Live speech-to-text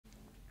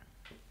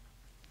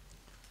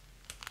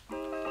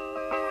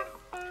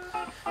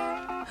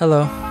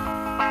Hello.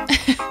 Hello.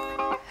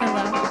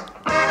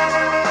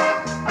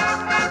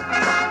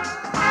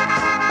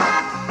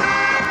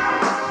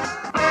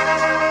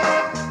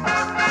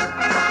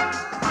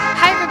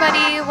 Hi,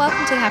 everybody.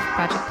 Welcome to the Halfie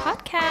Project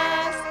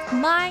podcast.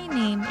 My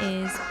name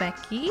is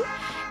Becky,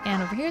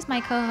 and over here is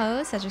my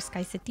co-host, Cedric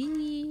and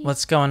Becky.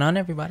 What's going on,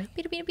 everybody?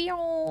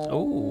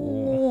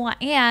 Oh.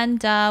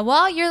 And,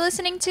 well, you're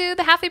listening to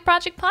the Halfie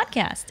Project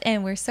podcast,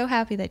 and we're so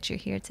happy that you're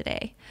here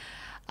today.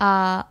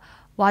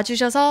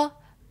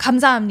 와주셔서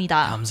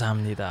감사합니다.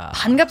 감사합니다.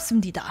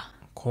 반갑습니다.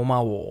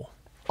 고마워.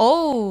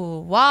 Oh,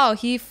 wow.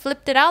 He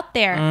flipped it out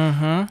there.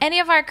 Mm-hmm. Any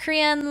of our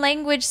Korean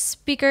language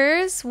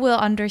speakers will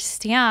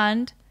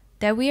understand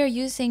that we are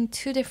using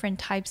two different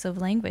types of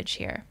language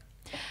here.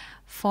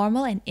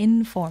 Formal and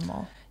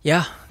informal.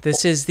 Yeah,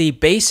 this is the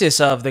basis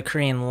of the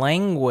Korean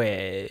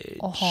language.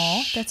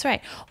 That's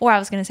right. Or I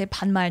was going to say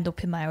반말,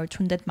 높임말, or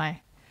존댓말.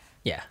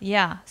 Yeah.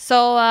 Yeah.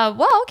 So,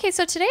 well, okay.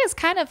 So today is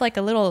kind of like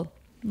a little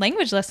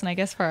language lesson, I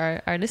guess,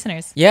 for our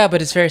listeners. Yeah,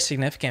 but it's very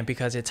significant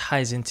because it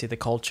ties into the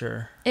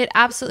culture. It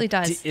absolutely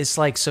does. It's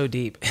like so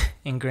deep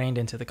ingrained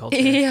into the culture.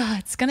 Yeah,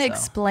 it's going to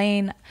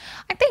explain.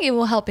 I think it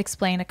will help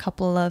explain a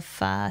couple of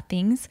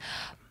things.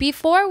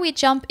 Before we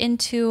jump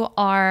into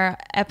our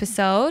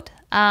episode,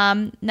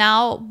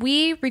 now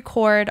we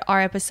record our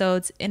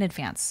episodes in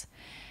advance.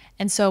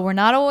 And so we're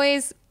not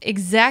always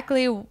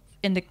exactly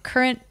in the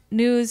current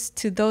news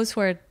to those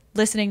who are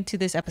listening to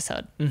this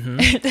episode.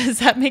 Mm-hmm. Does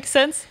that make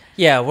sense?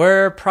 Yeah,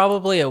 we're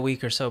probably a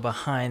week or so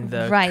behind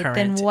the current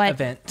than what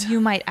event.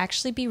 You might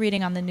actually be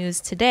reading on the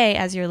news today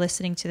as you're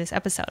listening to this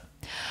episode.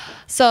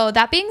 So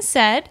that being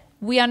said,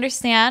 we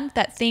understand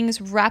that things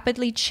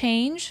rapidly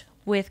change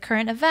with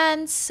current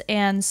events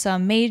and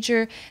some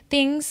major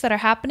things that are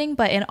happening.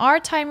 But in our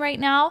time right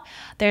now,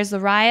 there's the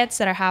riots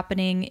that are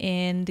happening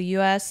in the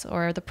US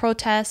or the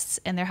protests,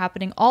 and they're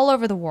happening all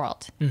over the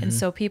world. Mm-hmm. And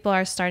so people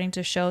are starting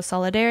to show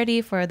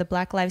solidarity for the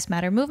Black Lives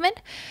Matter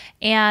movement.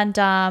 And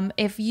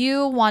if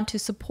you want to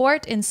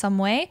support in some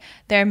way,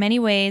 there are many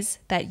ways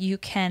that you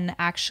can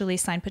actually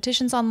sign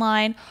petitions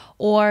online,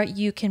 or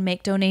you can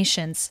make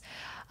donations.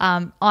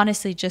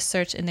 Honestly, just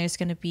search and there's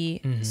going to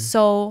be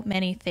so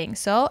many things.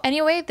 So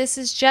anyway, this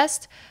is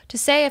just to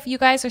say if you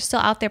guys are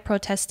still out there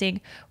protesting,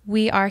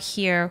 we are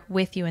here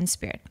with you in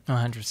spirit.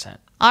 100%.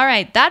 All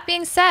right. That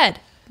being said,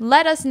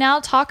 let us now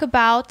talk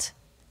about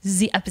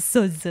the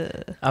episodes.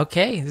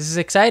 Okay, this is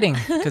exciting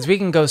because we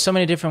can go so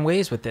many different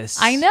ways with this.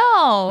 I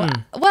know.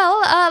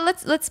 Well,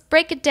 let's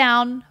break it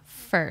down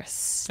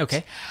first.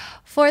 Okay.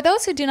 For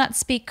those who do not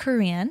speak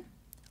Korean,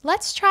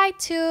 let's try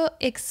to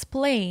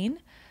explain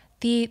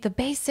the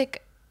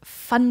basic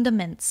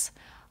fundamentals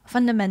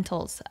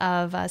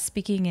of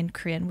speaking in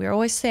Korean. We're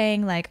always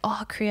saying like,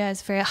 oh, Korea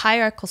is very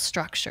hierarchal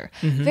structure,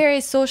 very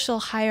social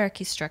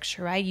hierarchy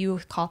structure, right?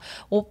 You call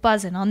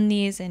oppas and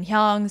언nis and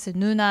hyungs and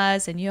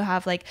nunas, and you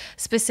have like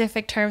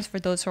specific terms for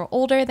those who are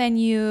older than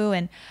you.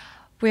 And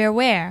we're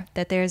aware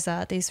that there's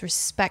these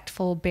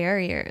respectful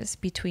barriers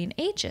between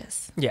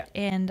ages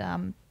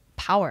and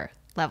power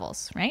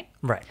levels, right?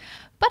 Right.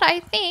 But I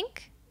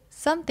think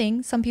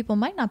something some people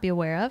might not be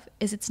aware of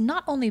is it's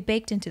not only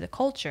baked into the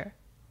culture,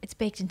 it's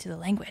baked into the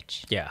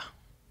language. Yeah.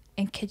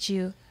 And could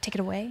you take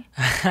it away?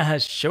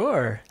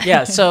 Sure.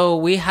 Yeah. So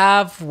we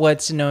have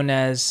what's known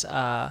as,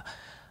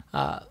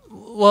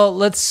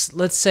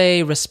 let's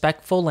say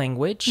respectful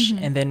language,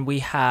 and then we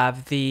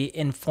have the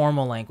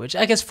informal language.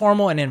 I guess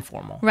formal and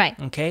informal. Right.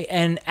 Okay.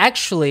 And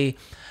actually,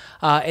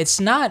 it's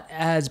not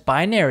as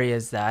binary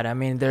as that. I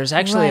mean, there's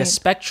actually a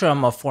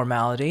spectrum of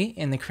formality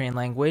in the Korean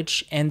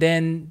language, and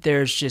then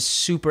there's just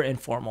super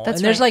informal. That's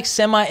and there's right. like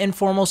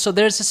semi-informal, so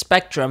there's a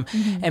spectrum.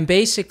 And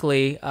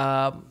basically,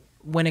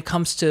 when it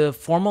comes to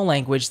formal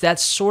language,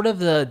 that's sort of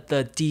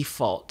the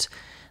default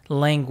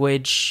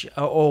language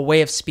or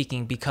way of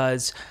speaking,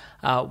 because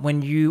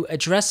when you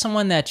address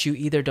someone that you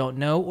either don't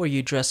know or you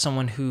address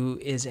someone who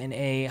is in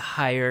a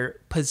higher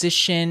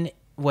position,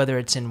 whether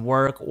it's in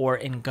work or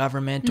in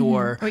government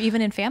or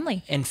even in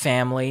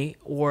family.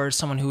 Or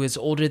someone who is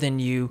older than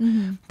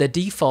you, the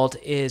default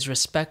is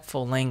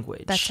respectful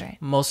language. That's right.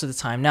 Most of the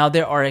time. Now,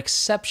 there are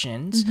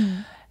exceptions.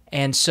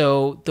 And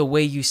so the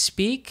way you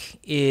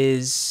speak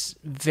is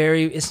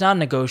it's not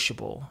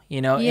negotiable. You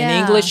know, in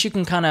English, you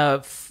can kind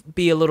of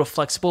be a little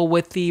flexible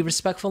with the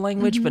respectful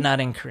language, but not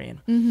in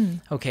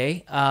Korean.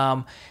 Okay.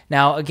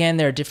 Now, again,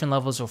 there are different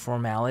levels of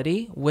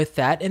formality with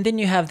that. And then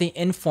you have the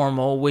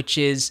informal, which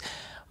is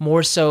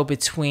more so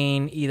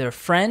between either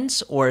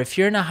friends, or if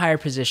you're in a higher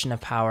position of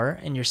power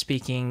and you're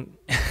speaking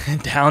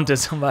down to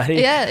somebody.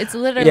 Yeah, it's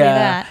literally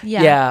that.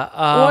 Yeah.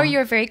 Yeah. Or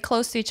you're very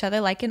close to each other,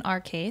 like in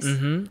our case.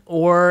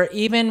 Or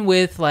even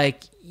with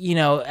like, you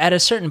know, at a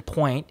certain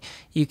point,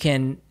 you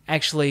can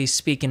actually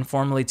speak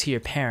informally to your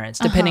parents,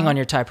 depending on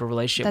your type of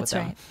relationship with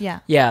them. That's right. Yeah.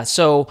 Yeah.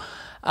 So,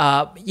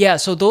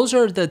 so those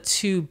are the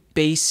two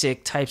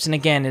basic types, and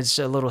again, it's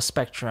a little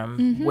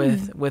spectrum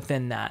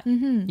within that.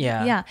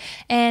 Yeah. Yeah.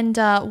 And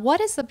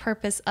what is the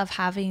purpose of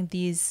having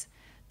these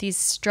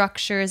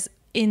structures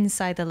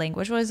inside the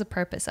language? What is the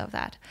purpose of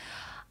that?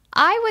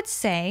 I would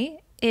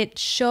say it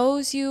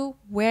shows you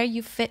where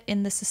you fit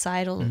in the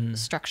societal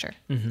structure.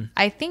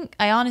 I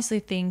honestly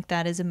think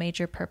that is a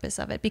major purpose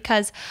of it,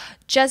 because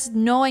just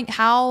knowing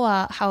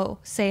how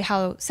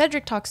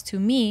Cedric talks to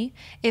me,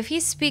 if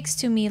he speaks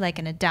to me like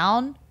in a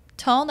down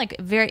tone, like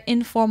very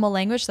informal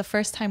language the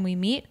first time we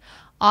meet,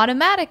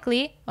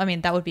 automatically, I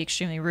mean, that would be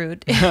extremely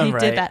rude if he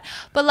did that.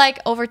 But like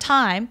over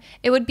time,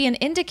 it would be an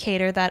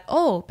indicator that,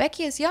 oh,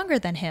 Becky is younger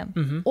than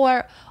him,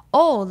 or,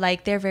 oh,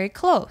 like they're very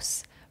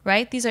close.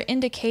 Right? These are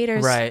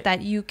indicators that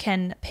you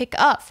can pick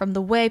up from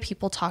the way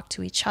people talk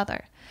to each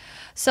other.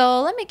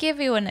 So let me give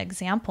you an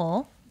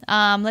example.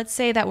 Let's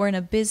say that we're in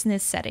a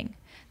business setting.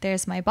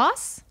 There's my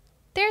boss.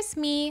 There's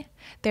me.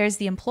 There's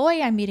the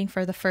employee I'm meeting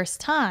for the first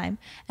time.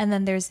 And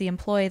then there's the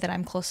employee that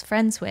I'm close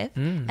friends with.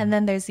 And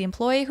then there's the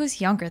employee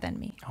who's younger than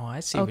me. Oh, I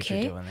see what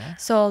you're doing there.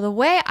 So the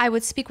way I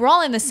would speak, we're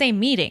all in the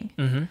same meeting.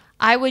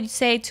 I would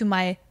say to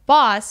my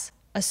boss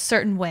a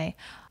certain way.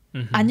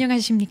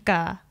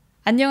 안녕하십니까?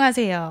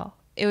 안녕하세요.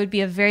 It would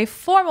be a very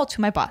formal to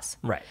my boss.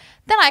 Right.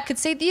 Then I could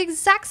say the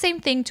exact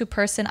same thing to a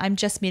person I'm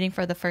just meeting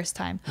for the first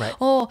time. Right.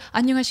 Oh,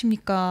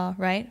 안녕하십니까,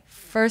 right?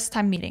 First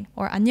time meeting.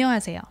 Or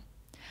안녕하세요.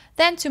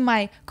 Then to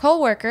my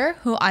coworker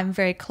who I'm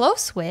very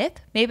close with,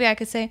 maybe I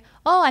could say,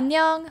 oh,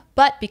 안녕.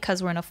 But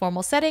because we're in a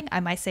formal setting, I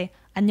might say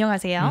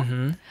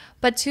안녕하세요.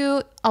 But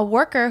to a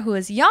worker who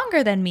is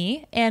younger than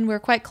me and we're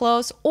quite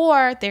close,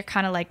 or they're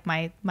kind of like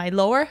my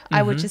lower,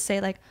 I would just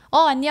say like,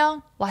 oh,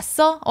 안녕,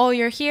 왔어? Oh,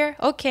 you're here?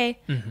 Okay,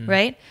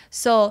 right?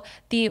 So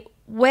the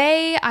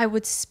way I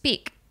would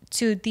speak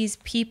to these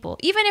people,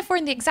 even if we're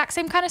in the exact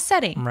same kind of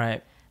setting,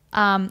 right,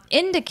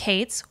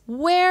 indicates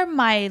where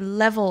my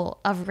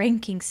level of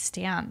ranking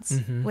stands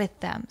with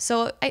them.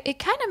 So it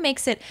kind of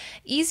makes it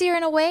easier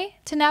in a way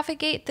to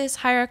navigate this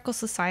hierarchical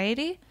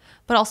society,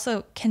 but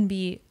also can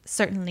be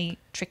certainly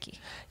tricky.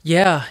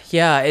 Yeah.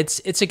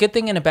 It's a good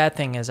thing and a bad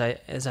thing as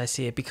I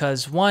see it,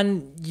 because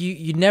one,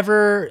 you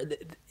never.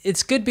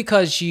 It's good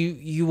because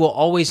you will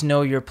always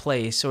know your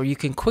place, or you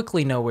can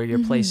quickly know where your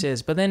place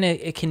is. But then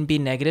it can be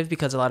negative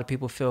because a lot of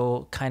people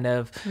feel kind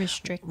of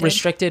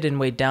restricted and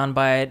weighed down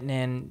by it,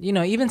 and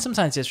even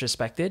sometimes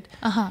disrespected.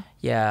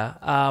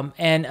 Yeah.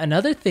 And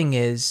another thing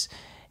is,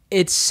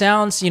 it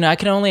sounds, I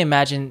can only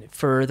imagine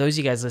for those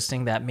of you guys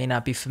listening that may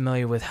not be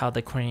familiar with how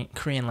the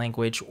Korean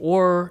language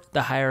or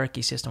the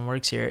hierarchy system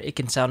works here, it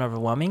can sound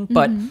overwhelming.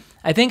 But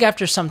I think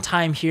after some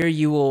time here,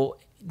 you will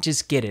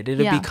just get it.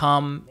 It'll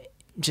become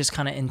just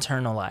kind of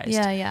internalized.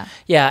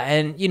 Yeah.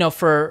 And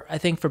I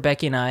think for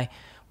Becky and I,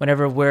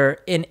 whenever we're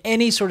in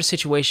any sort of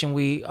situation,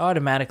 we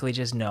automatically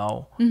just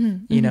know.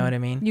 You know what I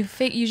mean? You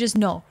just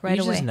know right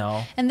away. You just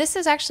know. And this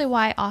is actually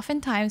why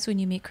oftentimes when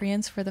you meet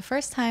Koreans for the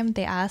first time,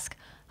 they ask,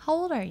 how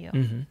old are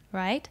you?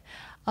 Right?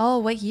 Oh,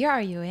 what year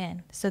are you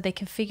in? So they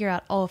can figure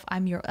out, oh, if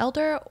I'm your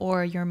elder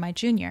or you're my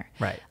junior.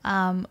 Right.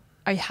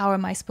 How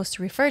am I supposed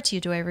to refer to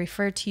you? Do I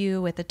refer to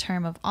you with a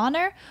term of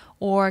honor,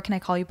 or can I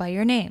call you by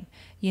your name?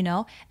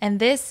 And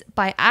this,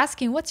 by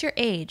asking what's your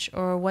age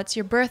or what's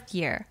your birth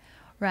year,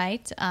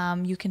 right?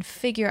 You can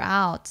figure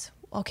out,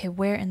 okay,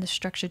 where in the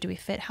structure do we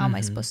fit? How am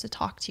I supposed to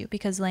talk to you?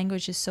 Because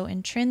language is so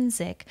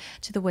intrinsic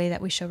to the way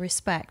that we show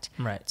respect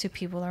to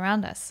people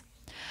around us.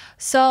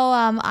 So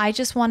I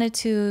just wanted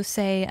to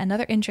say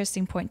another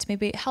interesting point to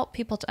maybe help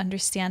people to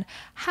understand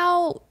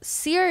how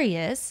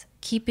serious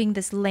keeping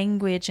this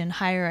language and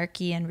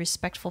hierarchy and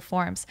respectful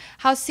forms,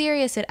 how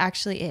serious it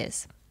actually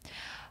is.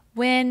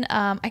 When,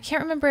 I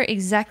can't remember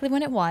exactly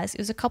when it was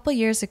a couple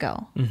years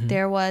ago,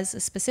 there was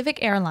a specific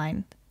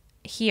airline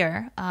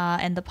here,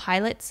 and the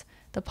pilot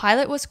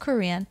was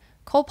Korean,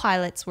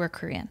 co-pilots were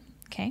Korean,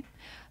 okay?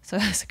 So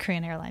it was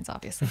Korean Airlines,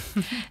 obviously.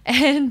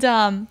 And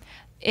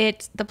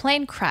the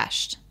plane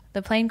crashed.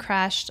 The plane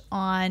crashed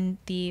on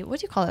the, what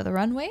do you call it, the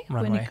runway?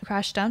 When it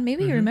crashed down.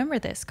 Maybe you remember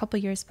this a couple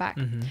years back.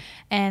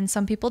 And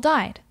some people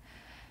died.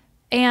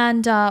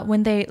 And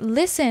when they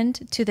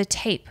listened to the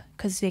tape,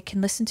 because they can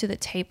listen to the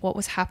tape, what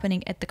was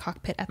happening at the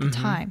cockpit at the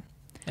time.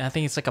 Yeah, I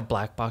think it's like a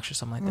black box or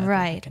something like that.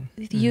 Right.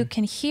 You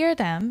can hear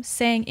them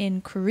saying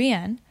in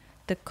Korean,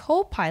 the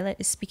co-pilot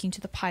is speaking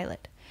to the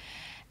pilot.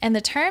 And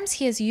the terms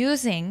he is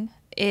using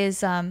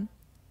is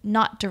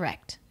not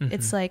direct.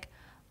 It's like,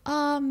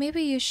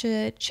 maybe you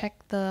should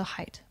check the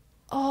height.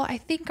 Oh, I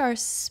think our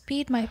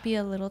speed might be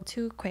a little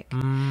too quick.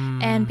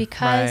 And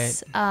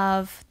because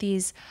of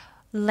these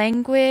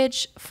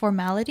language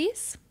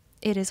formalities,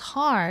 it is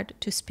hard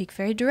to speak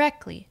very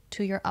directly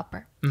to your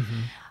upper.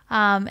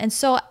 And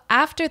so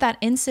after that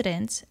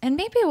incident, and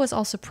maybe it was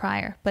also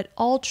prior, but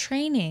all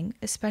training,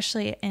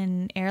 especially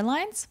in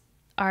airlines,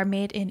 are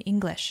made in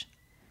English,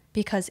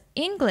 because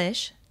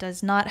English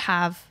does not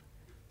have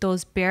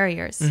those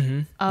barriers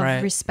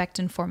of respect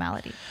and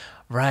formality.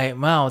 Right.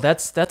 Wow.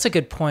 That's a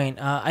good point.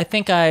 I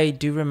think I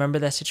do remember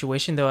that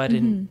situation, though I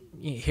didn't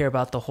hear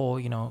about the whole,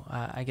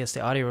 I guess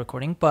the audio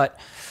recording. But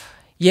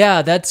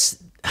yeah,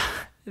 that's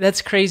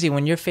crazy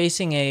when you're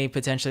facing a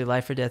potentially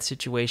life or death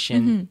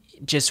situation.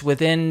 Just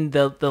within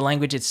the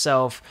language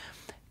itself,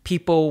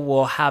 people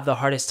will have the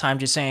hardest time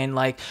just saying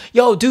like,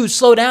 yo, dude,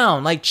 slow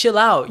down, like chill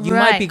out. You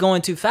might be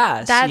going too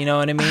fast. You know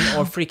what I mean?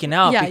 Or freaking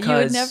out. Yeah, because you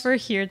would never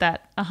hear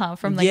that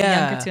from like a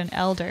younger to an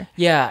elder.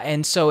 Yeah.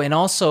 And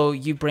also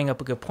you bring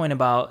up a good point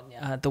about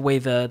the way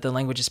the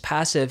language is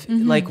passive.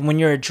 Like when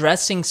you're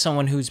addressing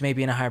someone who's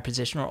maybe in a higher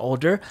position or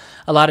older,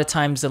 a lot of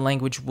times the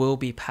language will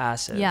be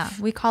passive. Yeah,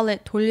 we call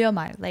it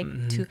돌려말, like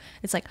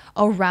it's like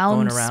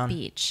around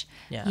speech.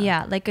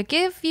 Yeah, like I'll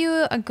give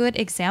you a good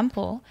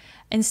example.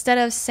 Instead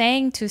of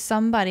saying to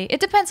somebody,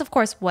 it depends, of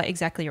course, what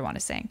exactly you want to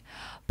say.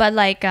 But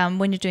like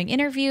when you're doing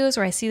interviews,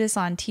 or I see this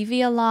on TV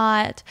a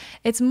lot,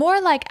 it's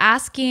more like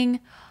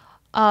asking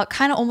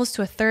kind of almost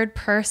to a third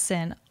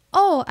person,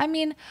 oh, I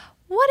mean,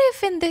 what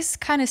if in this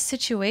kind of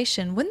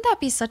situation, wouldn't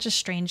that be such a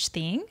strange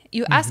thing?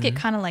 You ask it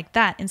kind of like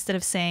that instead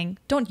of saying,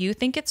 don't you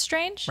think it's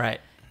strange? Right.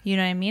 You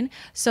know what I mean?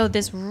 So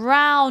this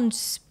round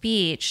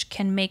speech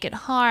can make it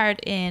hard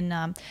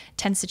in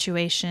tense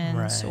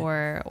situations,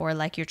 or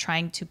like you're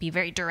trying to be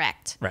very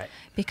direct. Right.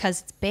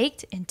 Because it's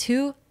baked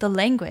into the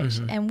language.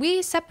 And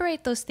we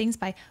separate those things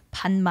by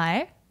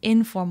반말,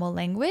 informal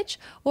language,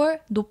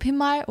 or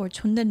높임말 or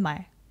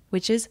존댓말,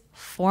 which is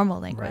formal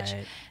language.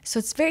 Right. So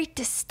it's very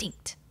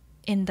distinct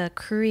in the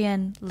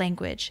Korean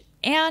language.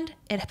 And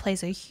it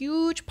plays a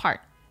huge part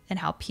and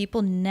how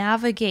people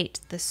navigate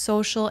the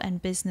social and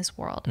business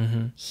world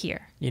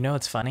here. You know,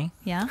 it's funny.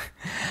 Yeah.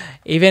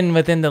 Even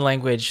within the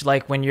language,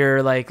 like when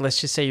you're like, let's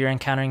just say you're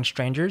encountering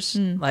strangers,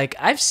 like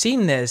I've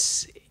seen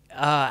this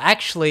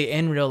actually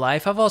in real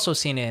life. I've also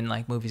seen it in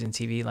like movies and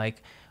TV,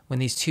 like when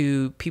these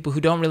two people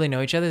who don't really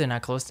know each other, they're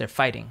not close, they're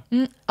fighting.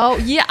 Oh,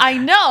 yeah, I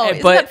know.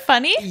 Isn't that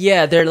funny?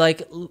 Yeah, they're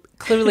like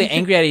clearly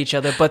angry at each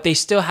other, but they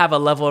still have a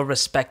level of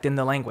respect in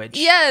the language.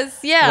 Yes,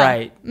 yeah.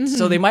 Right.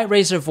 So they might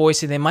raise their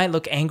voice and they might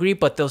look angry,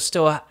 but they'll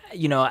still,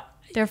 you know.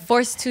 They're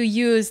forced to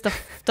use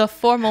the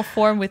formal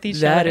form with each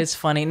other. That is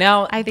funny.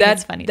 Now, I think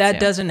it's funny that too.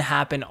 doesn't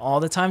happen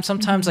all the time.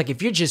 Sometimes, like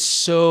if you're just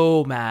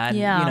so mad,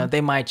 Yeah. you know, they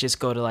might just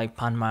go to like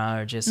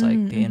panma or just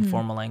like the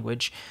informal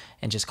language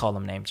and just call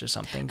them names or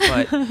something.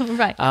 But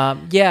right.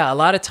 Yeah, a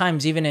lot of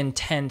times, even in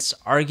tense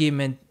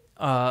argument,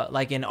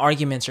 like in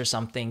arguments or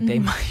something, they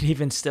might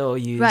even still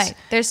use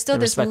There's still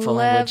this level,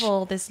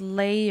 language. this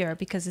layer,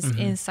 because it's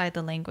inside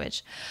the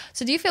language.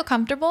 So do you feel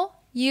comfortable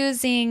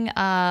using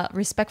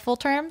respectful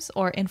terms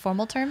or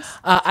informal terms?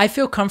 I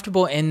feel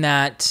comfortable in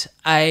that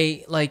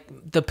I like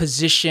the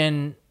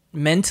position.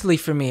 Mentally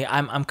for me,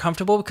 I'm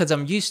comfortable because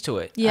I'm used to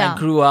it. Yeah. I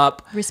grew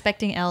up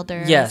respecting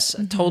elders. Yes,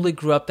 totally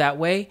grew up that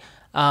way.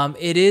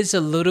 It is a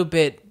little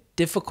bit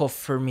difficult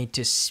for me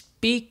to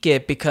speak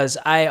it because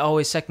I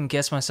always second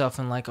guess myself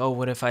and like, oh,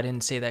 what if I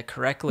didn't say that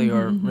correctly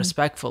or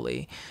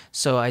respectfully?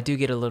 So I do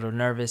get a little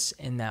nervous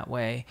in that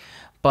way.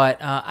 But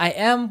I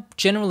am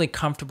generally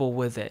comfortable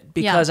with it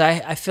because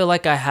I feel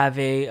like I have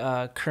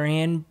a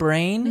Korean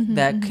brain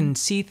that can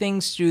see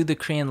things through the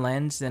Korean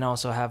lens, then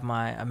also have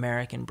my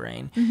American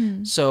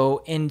brain.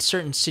 So in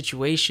certain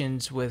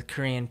situations with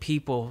Korean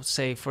people,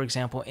 say, for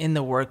example, in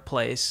the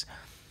workplace,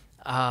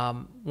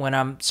 when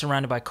I'm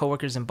surrounded by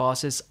coworkers and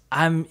bosses,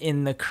 I'm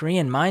in the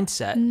Korean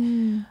mindset.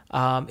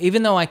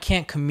 Even though I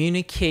can't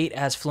communicate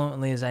as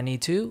fluently as I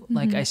need to,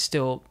 like I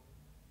still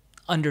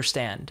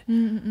understand.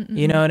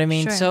 You know what I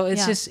mean? Sure, so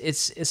it's just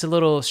it's a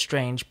little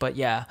strange, but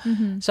yeah.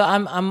 So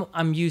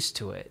I'm used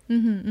to it.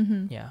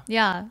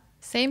 Yeah,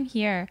 same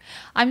here.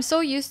 I'm so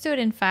used to it,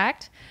 in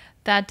fact,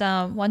 that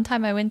one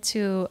time I went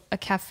to a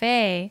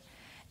cafe,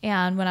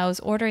 and when I was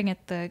ordering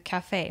at the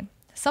cafe,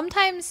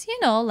 sometimes, you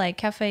know, like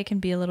cafe can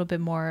be a little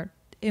bit more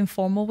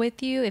informal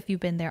with you if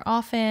you've been there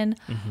often,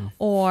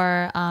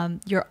 or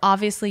you're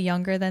obviously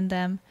younger than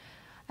them.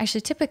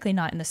 Actually, typically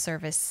not in the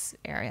service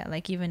area,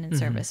 like even in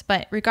service.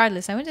 But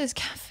regardless, I went to this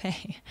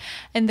cafe,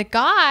 and the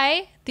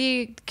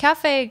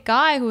cafe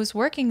guy who was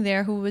working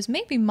there, who was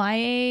maybe my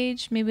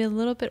age, maybe a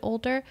little bit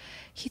older,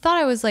 he thought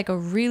I was like a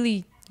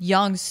really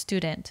young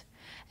student.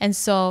 And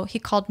so he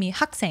called me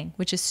학생,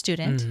 which is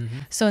student.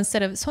 So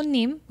instead of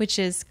손님, which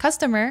is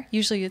customer,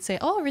 usually you'd say,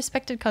 oh,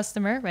 respected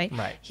customer, right?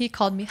 He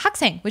called me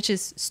학생, which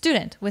is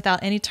student,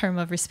 without any term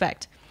of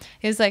respect.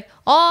 He was like,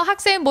 oh,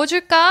 학생 뭐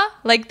줄까?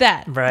 Like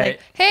that. Right.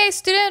 Like, hey,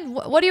 student,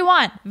 what do you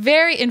want?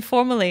 Very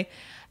informally.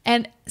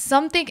 And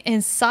something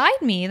inside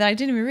me that I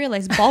didn't even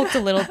realize bulked a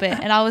little bit.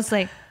 And I was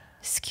like,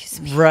 excuse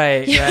me.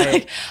 Right.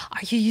 Like,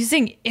 are you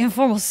using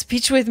informal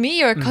speech with me?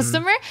 You're a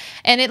customer?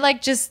 And it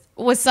like just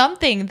was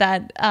something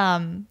that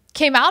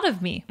came out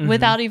of me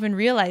without even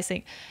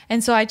realizing.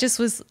 And so I just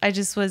was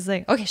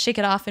like, okay, shake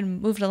it off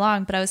and moved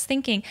along. But I was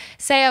thinking,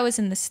 say I was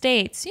in the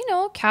States, you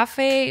know,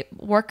 cafe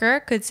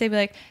worker could say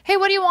like, hey,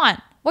 what do you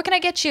want? What can I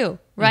get you?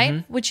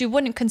 Right? Which you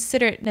wouldn't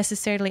consider it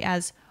necessarily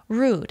as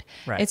rude.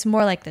 Right. It's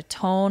more like the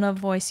tone of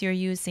voice you're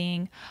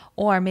using,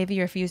 or maybe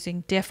you're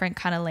using different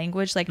kind of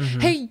language, like,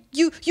 hey,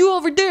 you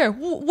over there,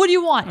 what do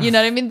you want? You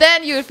know what I mean?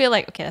 Then you would feel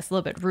like, okay, that's a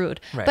little bit rude.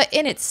 Right. But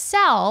in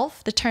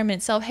itself, the term in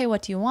itself, hey,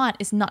 what do you want,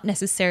 is not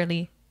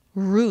necessarily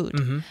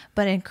rude.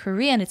 But in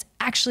Korean, it's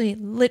actually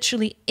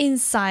literally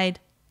inside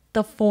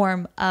the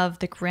form of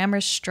the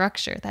grammar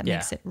structure that Yeah.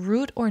 makes it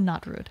rude or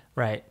not rude.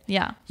 Right.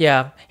 Yeah.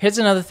 Yeah. Here's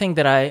another thing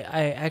that I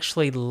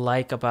actually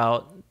like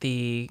about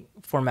the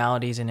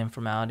formalities and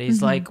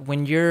informalities. Like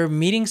when you're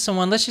meeting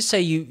someone, let's just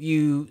say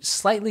you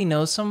slightly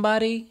know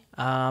somebody.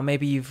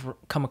 Maybe you've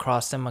come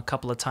across them a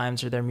couple of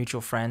times or they're mutual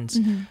friends,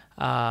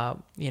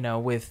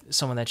 with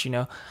someone that you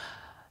know.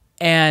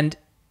 And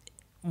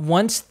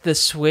once the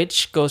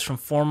switch goes from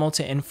formal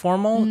to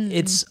informal,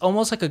 it's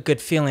almost like a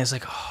good feeling. It's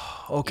like,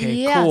 oh, okay,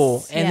 Yes,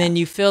 cool. And then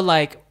you feel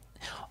like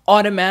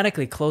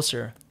automatically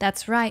closer.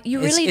 That's right. You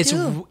really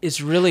do.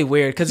 It's really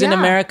weird because in Yeah.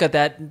 America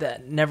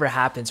that never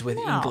happens with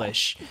No.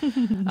 English.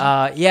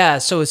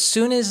 So as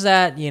soon as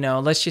that,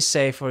 let's just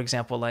say, for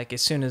example, like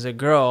as soon as a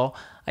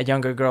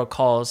younger girl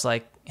calls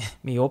like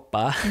mi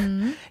oppa,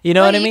 you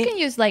know what I mean?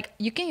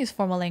 You can use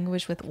formal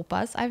language with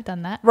oppas. I've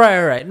done that.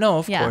 Right. No,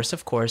 of Yeah.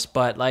 course.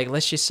 But like,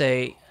 let's just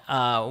say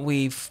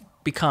we've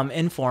become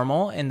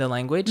informal in the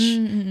language,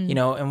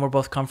 and we're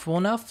both comfortable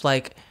enough.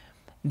 Like,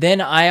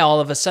 then I all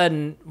of a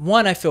sudden,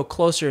 one, I feel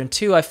closer, and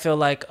two, I feel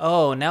like,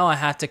 oh, now I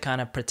have to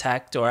kind of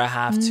protect or I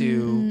have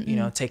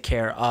to, take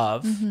care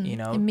of,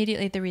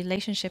 Immediately the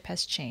relationship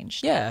has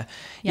changed. Yeah.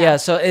 Yeah.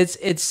 So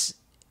it's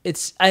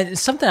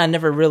something I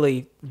never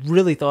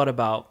really thought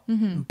about,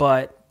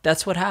 but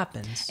that's what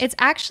happens. It's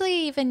actually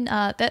even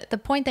the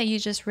point that you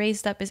just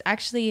raised up is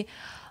actually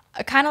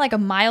kind of like a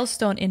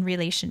milestone in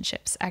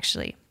relationships.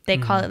 Actually, they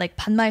call it like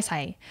반말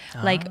사이,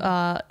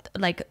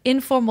 like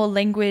informal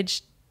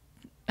language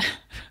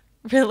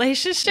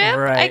relationship,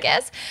 Right. I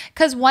guess.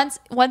 Because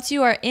once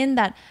you are in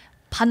that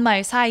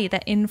반말 사이,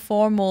 that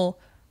informal,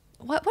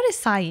 what is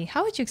사이?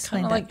 How would you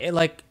explain that?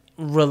 like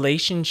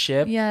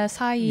relationship, Yeah,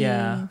 사이.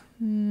 yeah,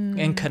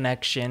 and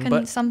connection,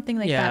 but something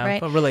like that,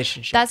 right? A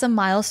relationship. That's a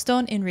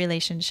milestone in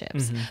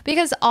relationships.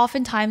 Because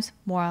oftentimes,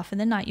 more often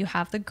than not, you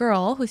have the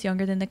girl who's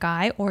younger than the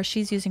guy, or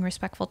she's using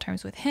respectful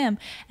terms with him,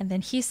 and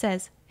then he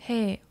says,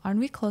 hey, aren't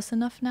we close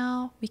enough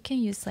now? We can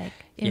use like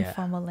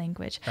informal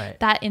language. Right.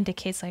 That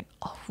indicates like,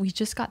 oh, we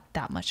just got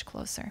that much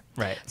closer.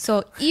 Right.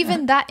 So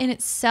even that in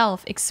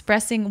itself,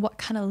 expressing what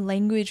kind of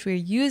language we're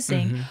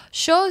using,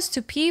 shows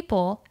to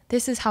people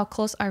this is how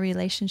close our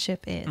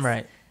relationship is.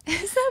 Right.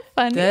 Is that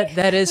funny?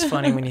 That is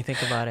funny when you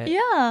think about it.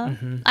 Yeah,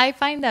 I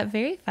find that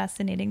very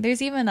fascinating.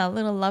 There's even a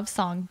little love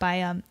song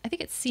by I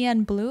think it's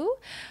CN Blue,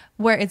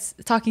 where it's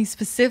talking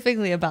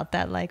specifically about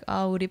that, like,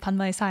 oh, 우리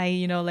반말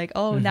사이, like,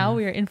 oh, now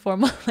we're in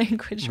formal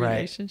language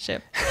Right.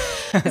 relationship.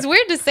 It's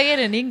weird to say it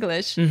in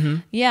English.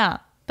 Yeah,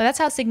 but that's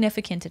how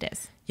significant it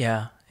is.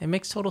 Yeah, it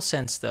makes total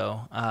sense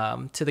though,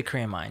 to the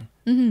Korean mind.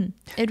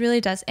 It really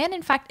does, and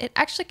in fact, it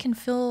actually can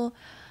feel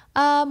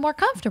more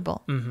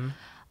comfortable.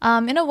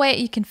 In a way,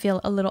 you can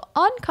feel a little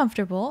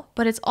uncomfortable,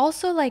 but it's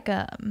also like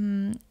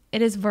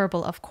it is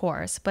verbal, of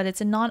course, but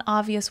it's a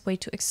non-obvious way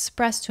to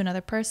express to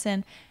another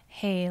person,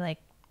 hey, like,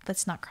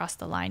 let's not cross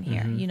the line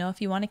here. If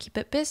you want to keep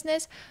it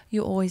business,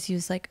 you always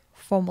use like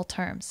formal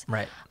terms.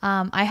 Right.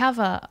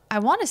 I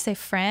want to say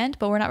friend,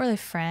 but we're not really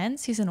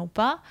friends. He's an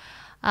oppa.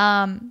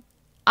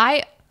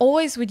 I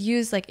always would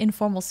use like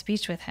informal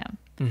speech with him.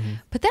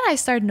 But then I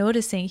started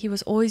noticing he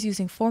was always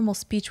using formal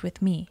speech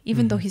with me,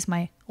 even though he's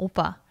my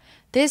oppa.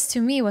 This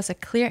to me was a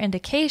clear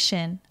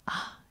indication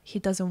he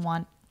doesn't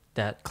want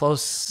That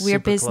close, we're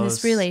super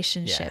business close.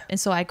 relationship. Yeah. And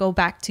so I go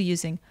back to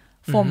using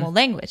formal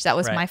language. That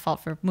was Right. my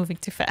fault for moving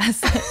too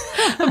fast.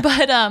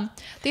 But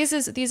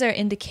these are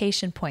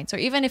indication points. Or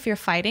even if you're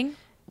fighting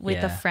with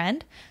a Yeah.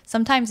 friend,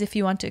 sometimes if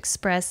you want to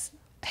express,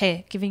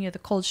 hey, giving you the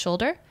cold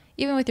shoulder,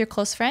 even with your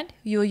close friend,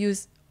 you will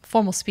use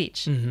formal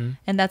speech.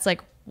 And that's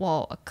like,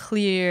 well, a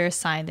clear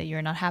sign that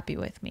you're not happy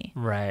with me.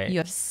 Right. You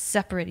have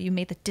separated, you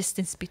made the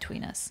distance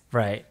between us.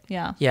 Right.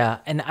 Yeah. Yeah.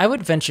 And I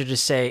would venture to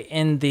say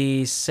in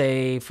the,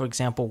 say, for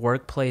example,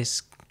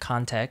 workplace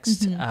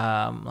context,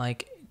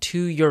 like to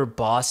your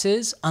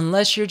bosses,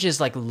 unless you're just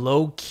like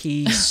low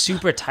key,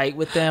 super tight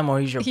with them, or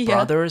he's your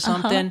brother or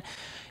something,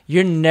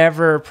 you're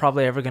never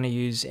probably ever going to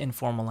use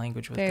informal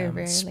language with Very them,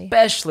 rarely.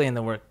 especially in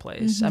the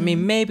workplace. I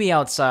mean, maybe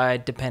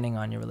outside, depending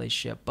on your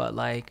relationship, but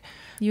like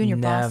You and your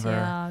boss, never.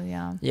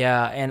 yeah.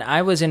 Yeah, and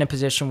I was in a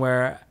position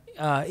where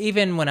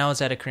even when I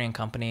was at a Korean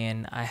company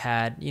and I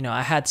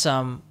had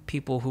some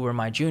people who were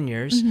my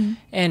juniors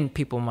and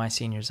people my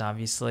seniors,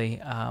 obviously,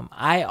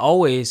 I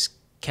always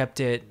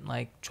kept it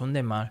like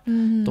존댓말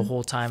the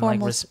whole time.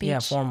 Formal like speech. Yeah,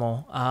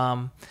 formal.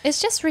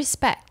 It's just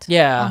respect.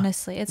 Yeah.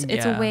 Honestly, it's a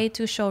Yeah. way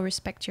to show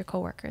respect to your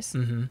coworkers.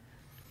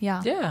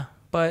 Yeah. Yeah,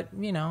 but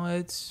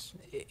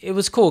it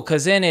was cool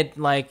because then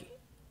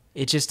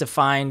it just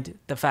defined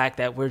the fact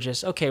that we're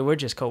just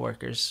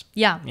coworkers.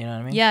 Yeah. You know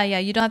what I mean?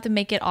 Yeah. You don't have to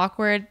make it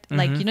awkward.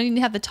 Like, you don't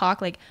even have to talk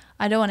like,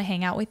 I don't want to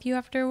hang out with you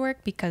after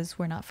work because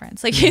we're not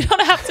friends. Like, you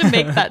don't have to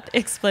make that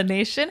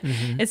explanation.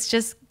 It's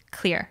just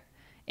clear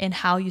in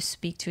how you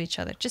speak to each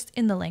other, just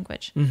in the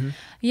language.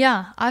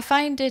 Yeah, I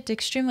find it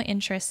extremely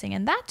interesting.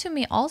 And that to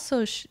me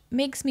also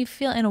makes me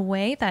feel in a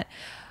way that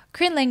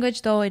Korean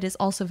language, though it is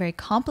also very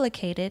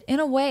complicated, in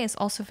a way is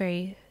also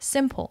very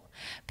simple.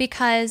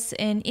 Because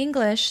in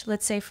English,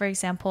 let's say, for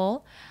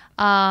example,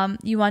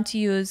 you want to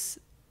use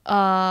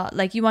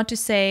like you want to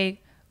say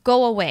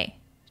go away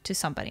to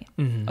somebody.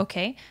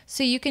 Okay,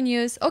 so you can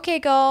use okay,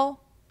 go,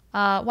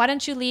 why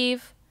don't you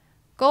leave,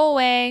 go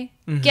away,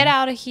 get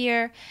out of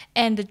here.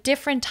 And the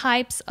different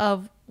types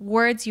of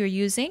words you're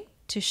using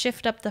to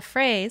shift up the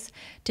phrase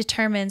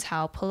determines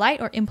how polite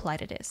or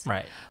impolite it is.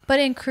 Right. But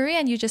in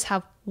Korean, you just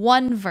have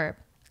one verb,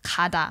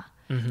 가다.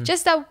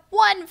 Just that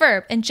one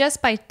verb. And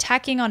just by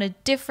tacking on a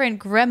different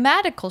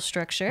grammatical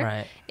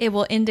structure, it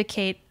will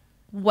indicate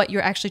what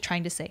you're actually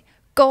trying to say.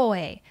 Go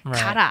away,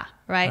 가라,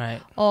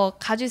 right? Oh,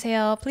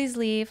 가주세요, please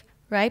leave,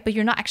 right? But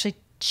you're not actually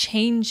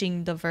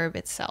changing the verb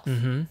itself,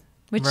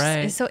 which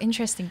is so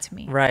interesting to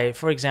me. Right.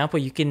 For example,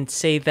 you can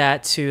say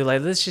that to,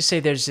 like, let's just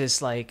say there's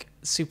this like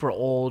super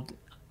old,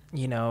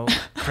 you know,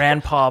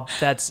 grandpa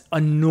that's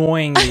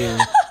annoying you.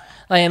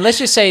 Like, and let's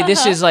just say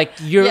this is like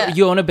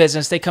you own a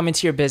business. They come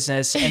into your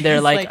business and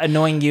they're like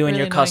annoying you and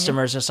your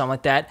customers or something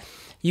like that.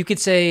 You could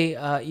say,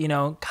 you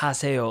know,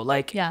 가세요.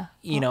 Like,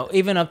 you know,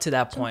 even up to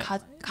that point.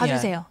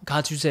 가주세요.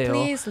 가주세요.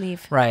 Please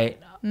leave. Right.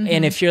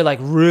 And if you're like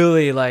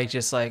really like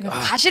just like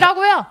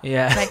가시라고요.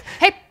 Yeah. Like,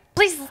 hey,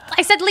 please,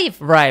 I said leave.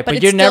 Right.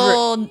 But you're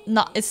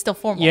it's still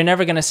formal. You're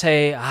never gonna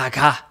say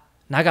가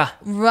나가.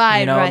 Right.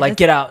 You know, right. like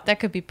get out. That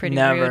could be pretty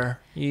rude. rude.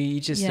 You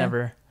just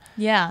never.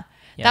 Yeah.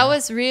 That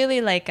was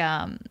really like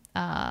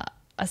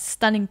a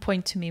stunning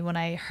point to me when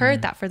I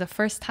heard that for the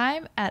first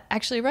time at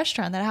actually a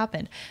restaurant that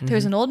happened. There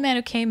was an old man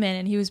who came in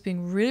and he was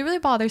being really, really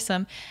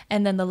bothersome.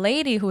 And then the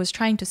lady who was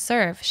trying to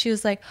serve, she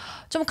was like,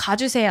 좀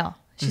가주세요.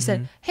 She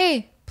said,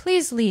 hey,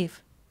 please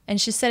leave. And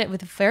she said it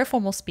with a very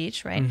formal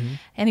speech, right?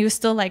 And he was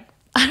still like,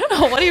 I don't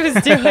know what he was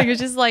doing. He was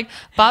just like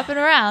bopping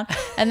around.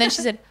 And then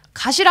she said,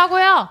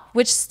 가시라고요,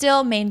 which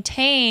still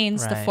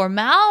maintains the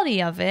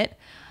formality of it.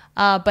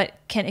 But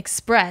can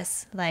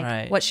express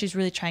like what she's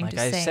really trying to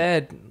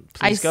say.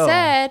 I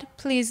said,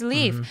 please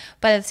leave.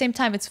 But at the same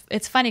time,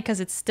 it's funny because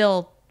it's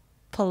still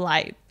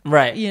polite,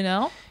 right? You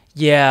know?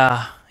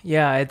 Yeah,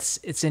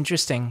 it's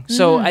interesting.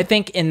 So I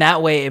think in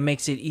that way, it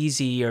makes it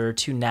easier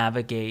to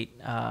navigate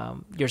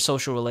your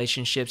social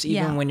relationships,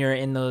 even when you're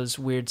in those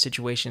weird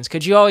situations,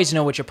 because you always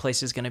know what your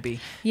place is going to be.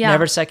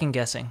 Never second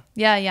guessing.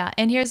 Yeah.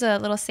 And here's a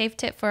little safe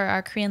tip for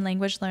our Korean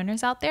language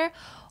learners out there.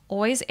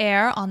 Always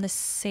err on the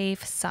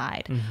safe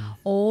side.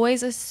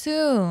 Always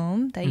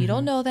assume that you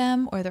don't know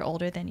them or they're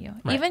older than you.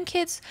 Right. Even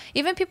kids,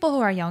 even people who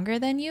are younger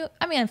than you.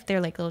 I mean, if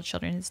they're like little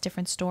children, it's a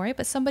different story.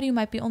 But somebody who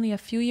might be only a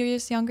few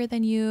years younger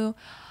than you,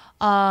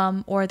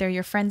 or they're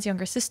your friend's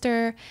younger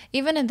sister.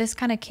 Even in this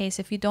kind of case,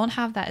 if you don't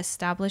have that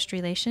established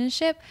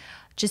relationship,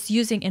 just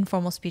using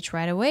informal speech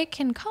right away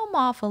can come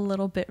off a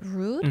little bit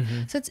rude.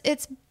 So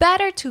it's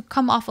better to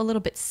come off a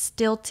little bit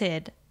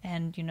stilted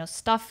and, you know,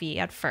 stuffy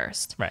at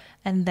first. Right.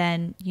 And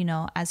then, you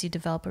know, as you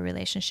develop a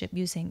relationship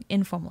using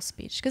informal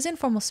speech, because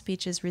informal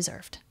speech is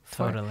reserved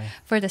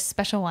for the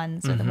special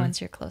ones or the ones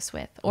you're close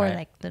with, or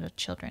like little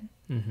children.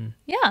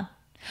 Yeah.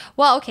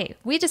 Well, okay,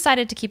 we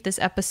decided to keep this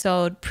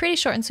episode pretty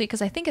short and sweet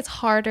because I think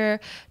it's harder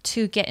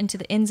to get into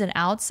the ins and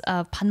outs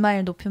of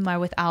반말, 높임말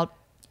without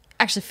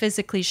actually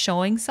physically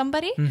showing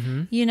somebody,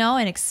 you know,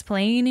 and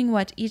explaining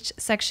what each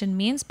section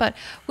means. But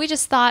we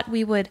just thought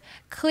we would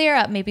clear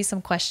up maybe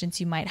some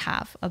questions you might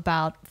have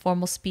about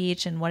formal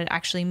speech and what it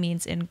actually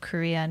means in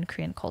Korea and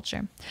Korean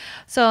culture.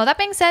 So that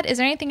being said, is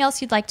there anything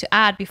else you'd like to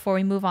add before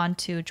we move on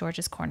to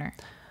George's Corner?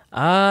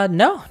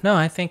 No,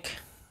 I think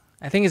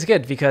it's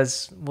good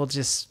because we'll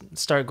just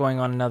start going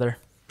on another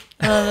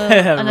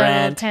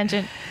another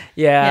tangent.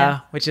 Yeah,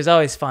 which is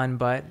always fun,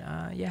 but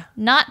yeah.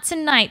 Not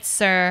tonight,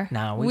 sir.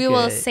 No, we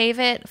will save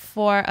it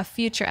for a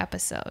future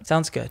episode.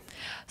 Sounds good.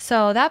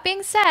 So that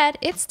being said,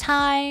 it's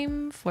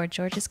time for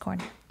George's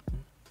Corner.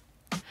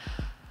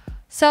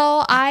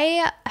 So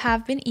I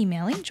have been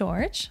emailing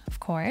George, of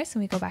course,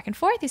 and we go back and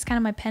forth. He's kind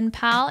of my pen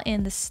pal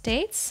in the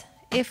States.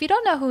 If you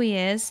don't know who he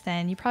is,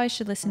 then you probably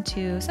should listen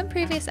to some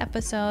previous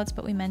episodes,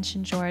 but we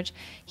mentioned George.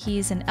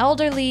 He's an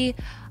elderly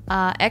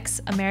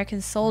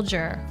ex-American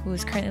soldier who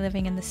is currently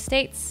living in the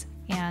States,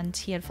 and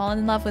he had fallen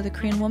in love with a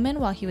Korean woman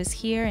while he was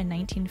here in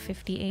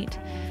 1958,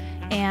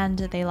 and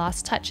they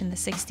lost touch in the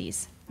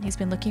 60s. He's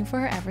been looking for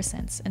her ever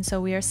since, and so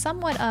we are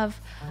somewhat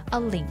of a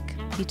link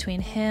between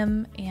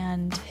him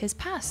and his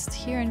past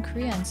here in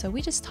Korea. And so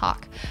we just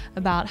talk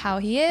about how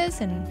he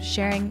is and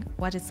sharing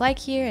what it's like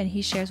here, and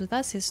he shares with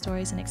us his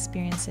stories and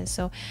experiences.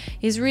 So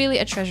he's really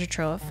a treasure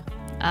trove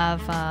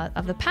of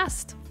the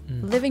past,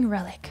 living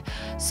relic.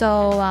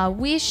 So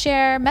we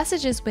share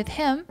messages with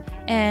him,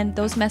 and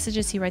those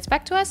messages he writes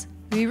back to us,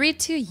 we read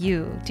to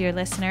you, dear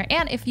listener.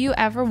 And if you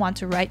ever want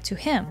to write to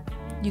him,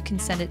 you can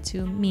send it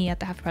to me at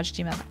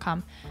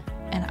thehalfieproject@gmail.com,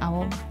 and I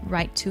will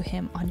write to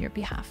him on your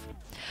behalf.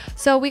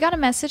 So we got a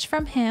message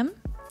from him.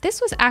 This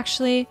was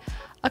actually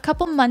a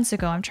couple months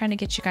ago. I'm trying to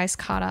get you guys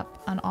caught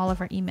up on all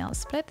of our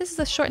emails, but this is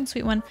a short and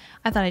sweet one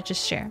I thought I'd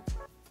just share.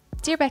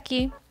 Dear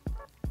Becky,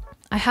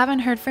 I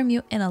haven't heard from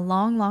you in a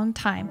long, long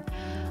time.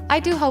 I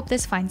do hope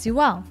this finds you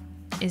well.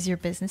 Is your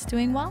business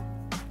doing well?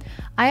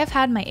 I have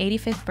had my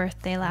 85th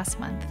birthday last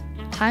month.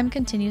 Time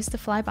continues to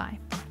fly by.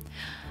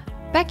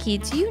 Becky,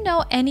 do you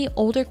know any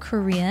older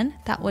Korean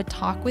that would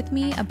talk with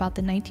me about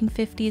the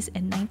 1950s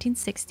and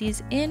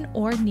 1960s in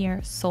or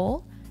near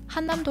Seoul?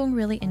 Hannam-dong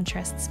really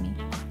interests me.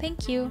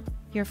 Thank you,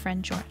 your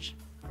friend George.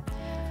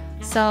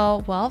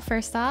 So, well,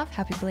 first off,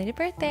 happy belated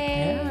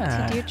birthday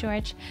to dear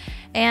George.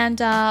 And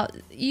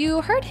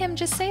you heard him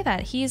just say that.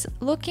 He's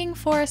looking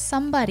for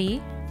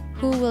somebody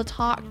who will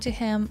talk to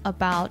him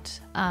about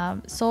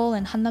Seoul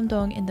and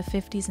Hannam-dong in the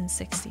 50s and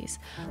 60s.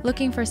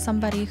 Looking for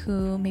somebody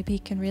who maybe he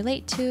can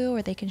relate to,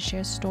 or they can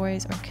share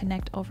stories or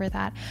connect over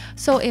that.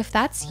 So if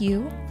that's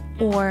you,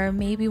 or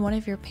maybe one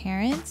of your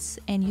parents,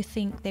 and you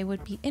think they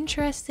would be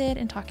interested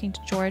in talking to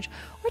George,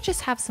 or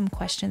just have some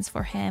questions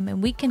for him,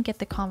 and we can get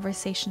the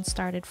conversation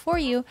started for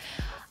you,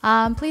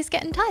 please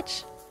get in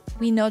touch.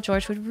 We know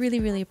George would really,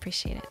 really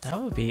appreciate it.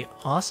 That would be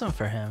awesome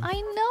for him. I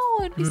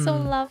know, it'd be so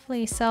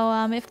lovely. So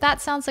if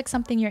that sounds like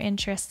something you're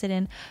interested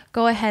in,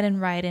 go ahead and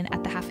write in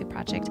at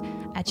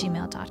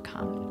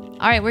thehalfieproject@gmail.com.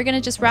 All right, we're going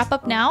to just wrap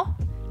up now.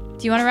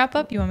 Do you want to wrap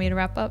up? You want me to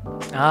wrap up?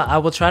 I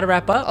will try to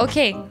wrap up.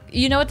 Okay,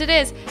 you know what it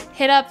is.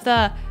 Hit up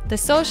the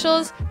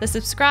socials, the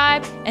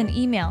subscribe, and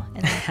email.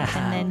 And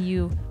then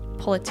you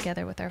pull it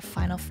together with our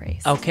final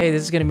phrase. Okay,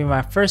 this is going to be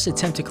my first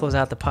attempt to close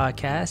out the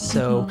podcast,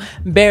 so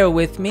bear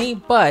with me.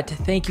 But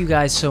thank you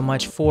guys so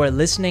much for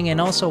listening and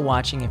also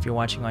watching if you're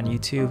watching on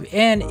YouTube.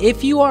 And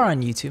if you are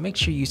on YouTube, make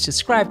sure you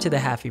subscribe to the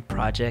Halfie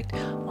Project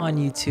on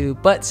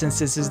YouTube. But since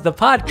this is the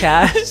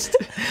podcast,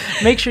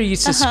 make sure you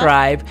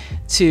subscribe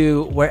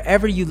to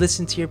wherever you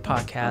listen to your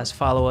podcast.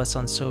 Follow us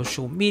on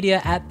social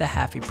media at the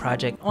Halfie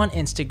Project on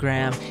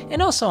Instagram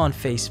and also on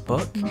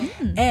Facebook.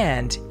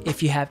 And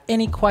if you have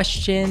any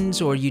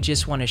questions or you just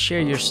want to share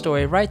your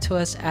story, write to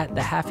us at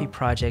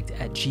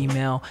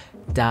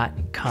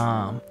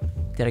thehalfieproject@gmail.com.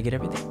 Did I get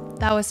everything?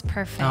 That was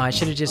perfect. Oh, I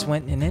should have just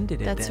went and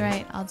ended it. That's then.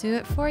 right. I'll do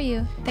it for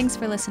you. Thanks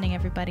for listening,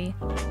 everybody.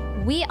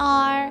 We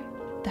are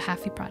the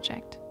Halfie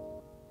Project.